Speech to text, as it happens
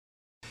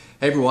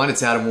Hey everyone,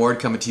 it's Adam Ward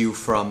coming to you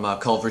from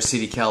Culver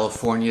City,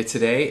 California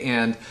today,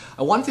 and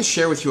I wanted to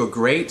share with you a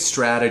great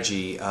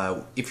strategy.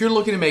 If you're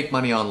looking to make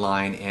money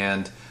online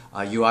and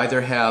you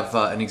either have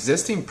an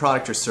existing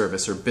product or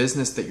service or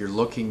business that you're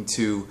looking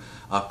to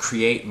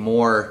create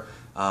more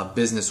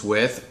business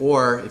with,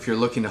 or if you're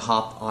looking to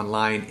hop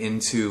online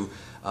into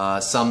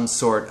some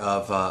sort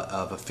of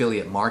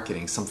affiliate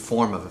marketing, some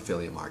form of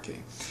affiliate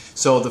marketing.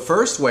 So the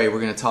first way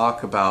we're going to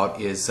talk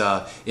about is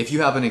if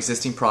you have an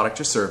existing product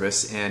or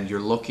service and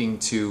you're looking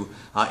to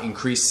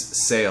increase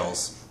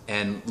sales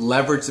and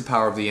leverage the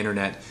power of the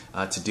internet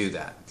to do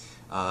that.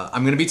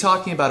 I'm going to be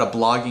talking about a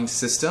blogging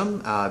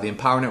system. The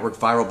Empower Network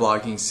Viral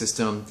Blogging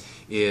System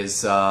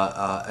is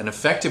an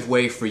effective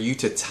way for you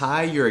to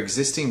tie your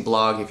existing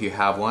blog, if you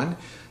have one,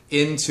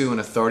 into an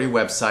authority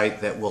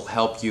website that will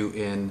help you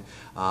in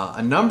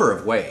a number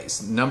of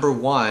ways. Number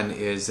one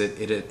is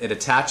that it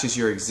attaches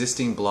your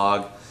existing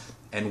blog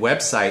and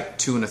website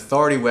to an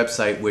authority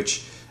website,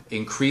 which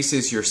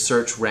increases your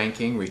search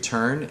ranking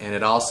return, and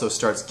it also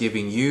starts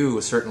giving you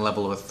a certain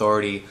level of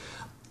authority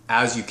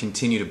as you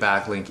continue to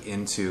backlink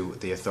into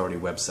the authority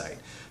website.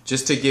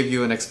 Just to give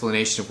you an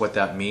explanation of what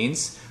that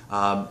means,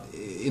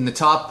 in the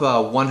top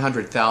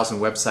 100,000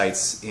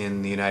 websites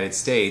in the United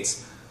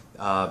States,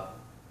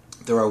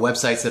 there are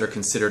websites that are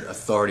considered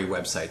authority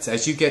websites.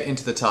 As you get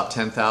into the top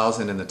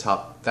 10,000 and the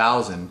top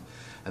 1,000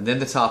 and then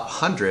the top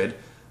 100,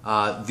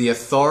 the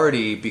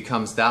authority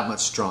becomes that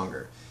much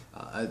stronger.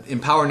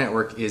 Empower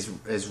Network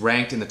is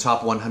ranked in the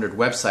top 100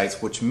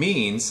 websites, which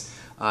means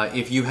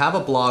if you have a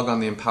blog on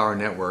the Empower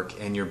Network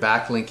and you're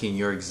backlinking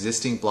your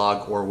existing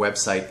blog or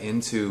website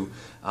into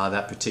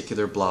that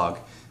particular blog,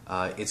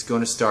 it's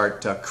going to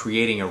start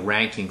creating a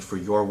ranking for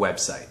your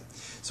website.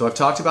 So I've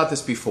talked about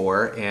this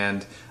before,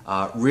 and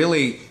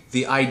really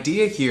the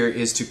idea here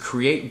is to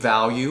create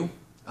value.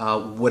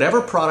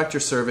 Whatever product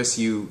or service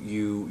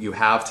you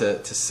have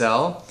to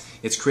sell,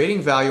 it's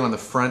creating value on the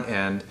front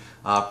end,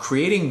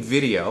 creating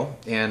video,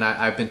 and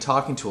I've been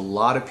talking to a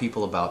lot of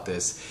people about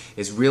this,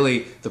 is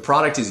really the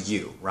product is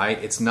you,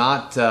 right? It's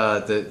not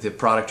the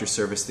product or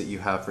service that you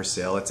have for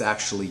sale, it's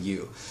actually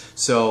you.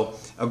 So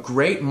a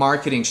great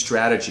marketing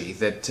strategy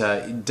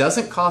that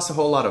doesn't cost a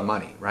whole lot of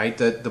money, right?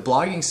 The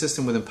blogging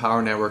system with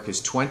Empower Network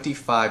is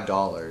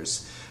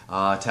 $25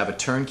 to have a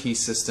turnkey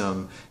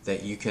system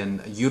that you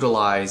can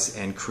utilize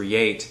and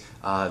create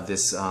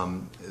this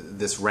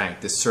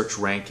search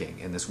ranking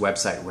and this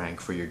website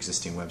rank for your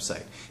existing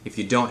website. If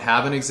you don't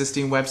have an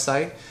existing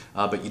website,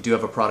 but you do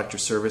have a product or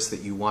service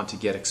that you want to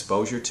get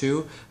exposure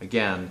to,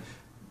 again,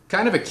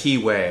 kind of a key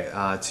way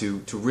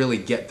to really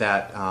get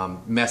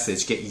that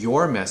message, get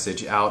your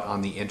message out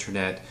on the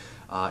internet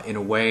in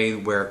a way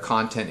where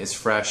content is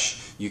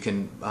fresh. You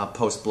can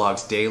post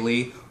blogs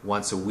daily,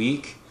 once a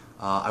week.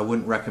 I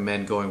wouldn't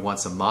recommend going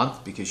once a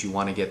month because you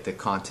want to get the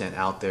content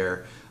out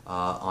there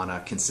on a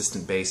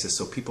consistent basis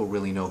so people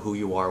really know who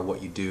you are,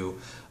 what you do,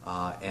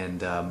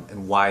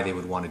 and why they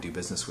would want to do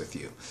business with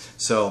you.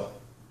 So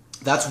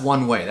that's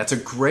one way. That's a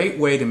great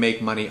way to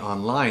make money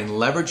online,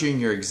 leveraging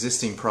your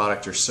existing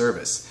product or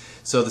service.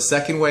 So the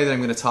second way that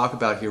I'm going to talk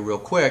about here real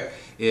quick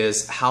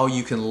is how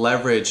you can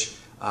leverage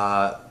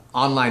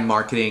online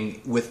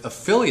marketing with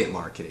affiliate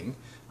marketing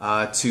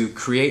to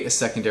create a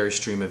secondary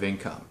stream of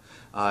income.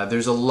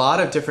 There's a lot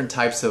of different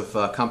types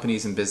of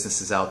companies and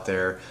businesses out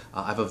there.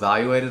 I've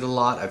evaluated a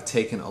lot. I've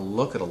taken a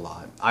look at a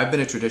lot. I've been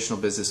a traditional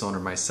business owner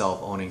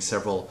myself, owning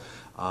several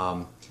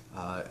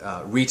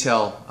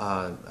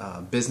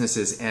retail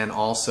businesses and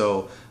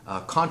also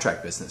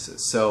contract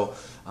businesses. So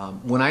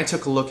when I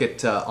took a look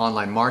at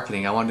online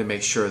marketing, I wanted to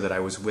make sure that I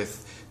was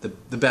with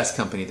the best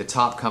company, the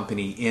top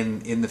company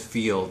in the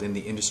field, in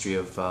the industry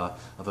of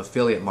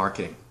affiliate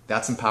marketing.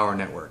 That's Empower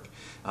Network.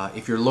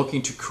 If you're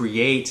looking to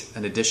create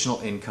an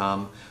additional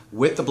income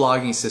with the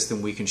blogging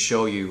system, we can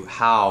show you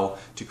how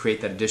to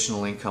create that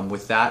additional income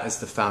with that as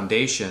the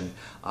foundation,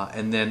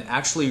 and then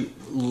actually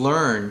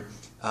learn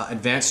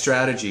advanced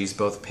strategies,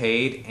 both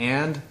paid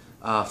and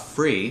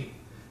free,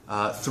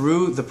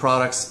 through the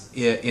products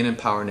in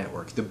Empower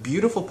Network. The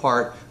beautiful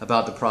part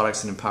about the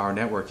products in Empower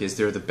Network is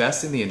they're the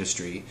best in the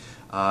industry.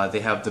 They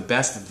have the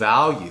best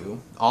value,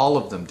 all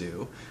of them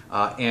do,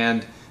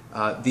 and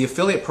the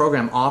affiliate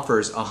program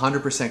offers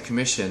 100%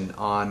 commission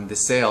on the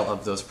sale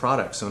of those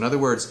products. So in other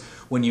words,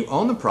 when you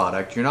own the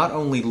product, you're not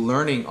only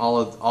learning all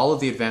of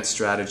the advanced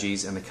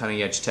strategies and the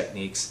cutting edge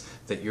techniques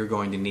that you're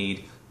going to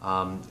need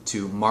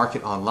to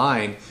market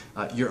online,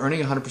 you're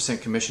earning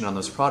 100% commission on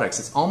those products.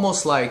 It's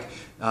almost like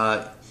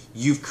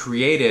you've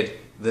created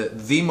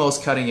the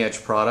most cutting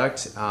edge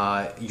product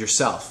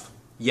yourself.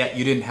 Yet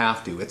you didn't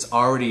have to. It's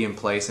already in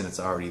place and it's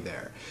already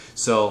there.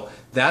 So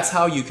that's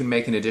how you can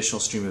make an additional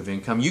stream of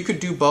income. You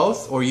could do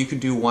both, or you could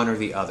do one or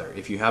the other.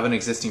 If you have an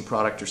existing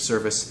product or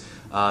service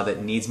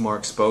that needs more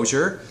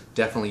exposure,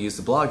 definitely use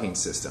the blogging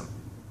system.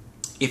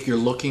 If you're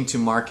looking to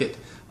market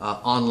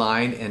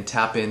online and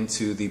tap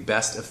into the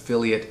best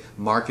affiliate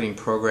marketing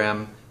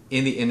program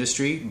in the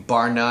industry,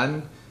 bar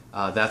none,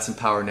 that's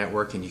Empower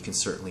Network, and you can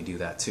certainly do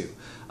that too.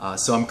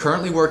 So I'm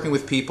currently working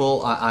with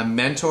people. I'm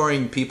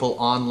mentoring people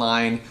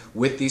online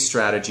with these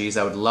strategies.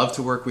 I would love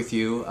to work with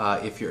you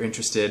if you're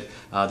interested.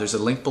 There's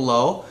a link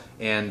below,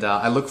 and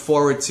I look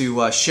forward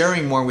to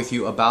sharing more with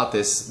you about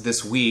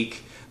this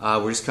week.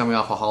 We're just coming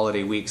off a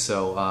holiday week,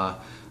 so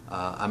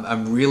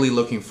I'm really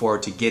looking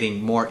forward to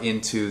getting more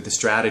into the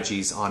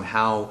strategies on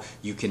how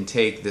you can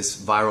take this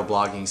viral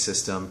blogging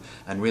system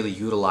and really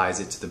utilize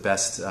it to the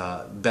best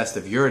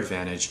of your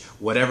advantage,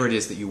 whatever it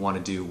is that you want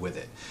to do with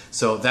it.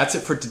 So that's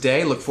it for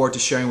today. Look forward to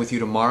sharing with you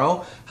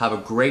tomorrow. Have a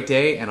great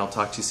day, and I'll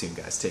talk to you soon,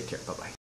 guys. Take care. Bye-bye.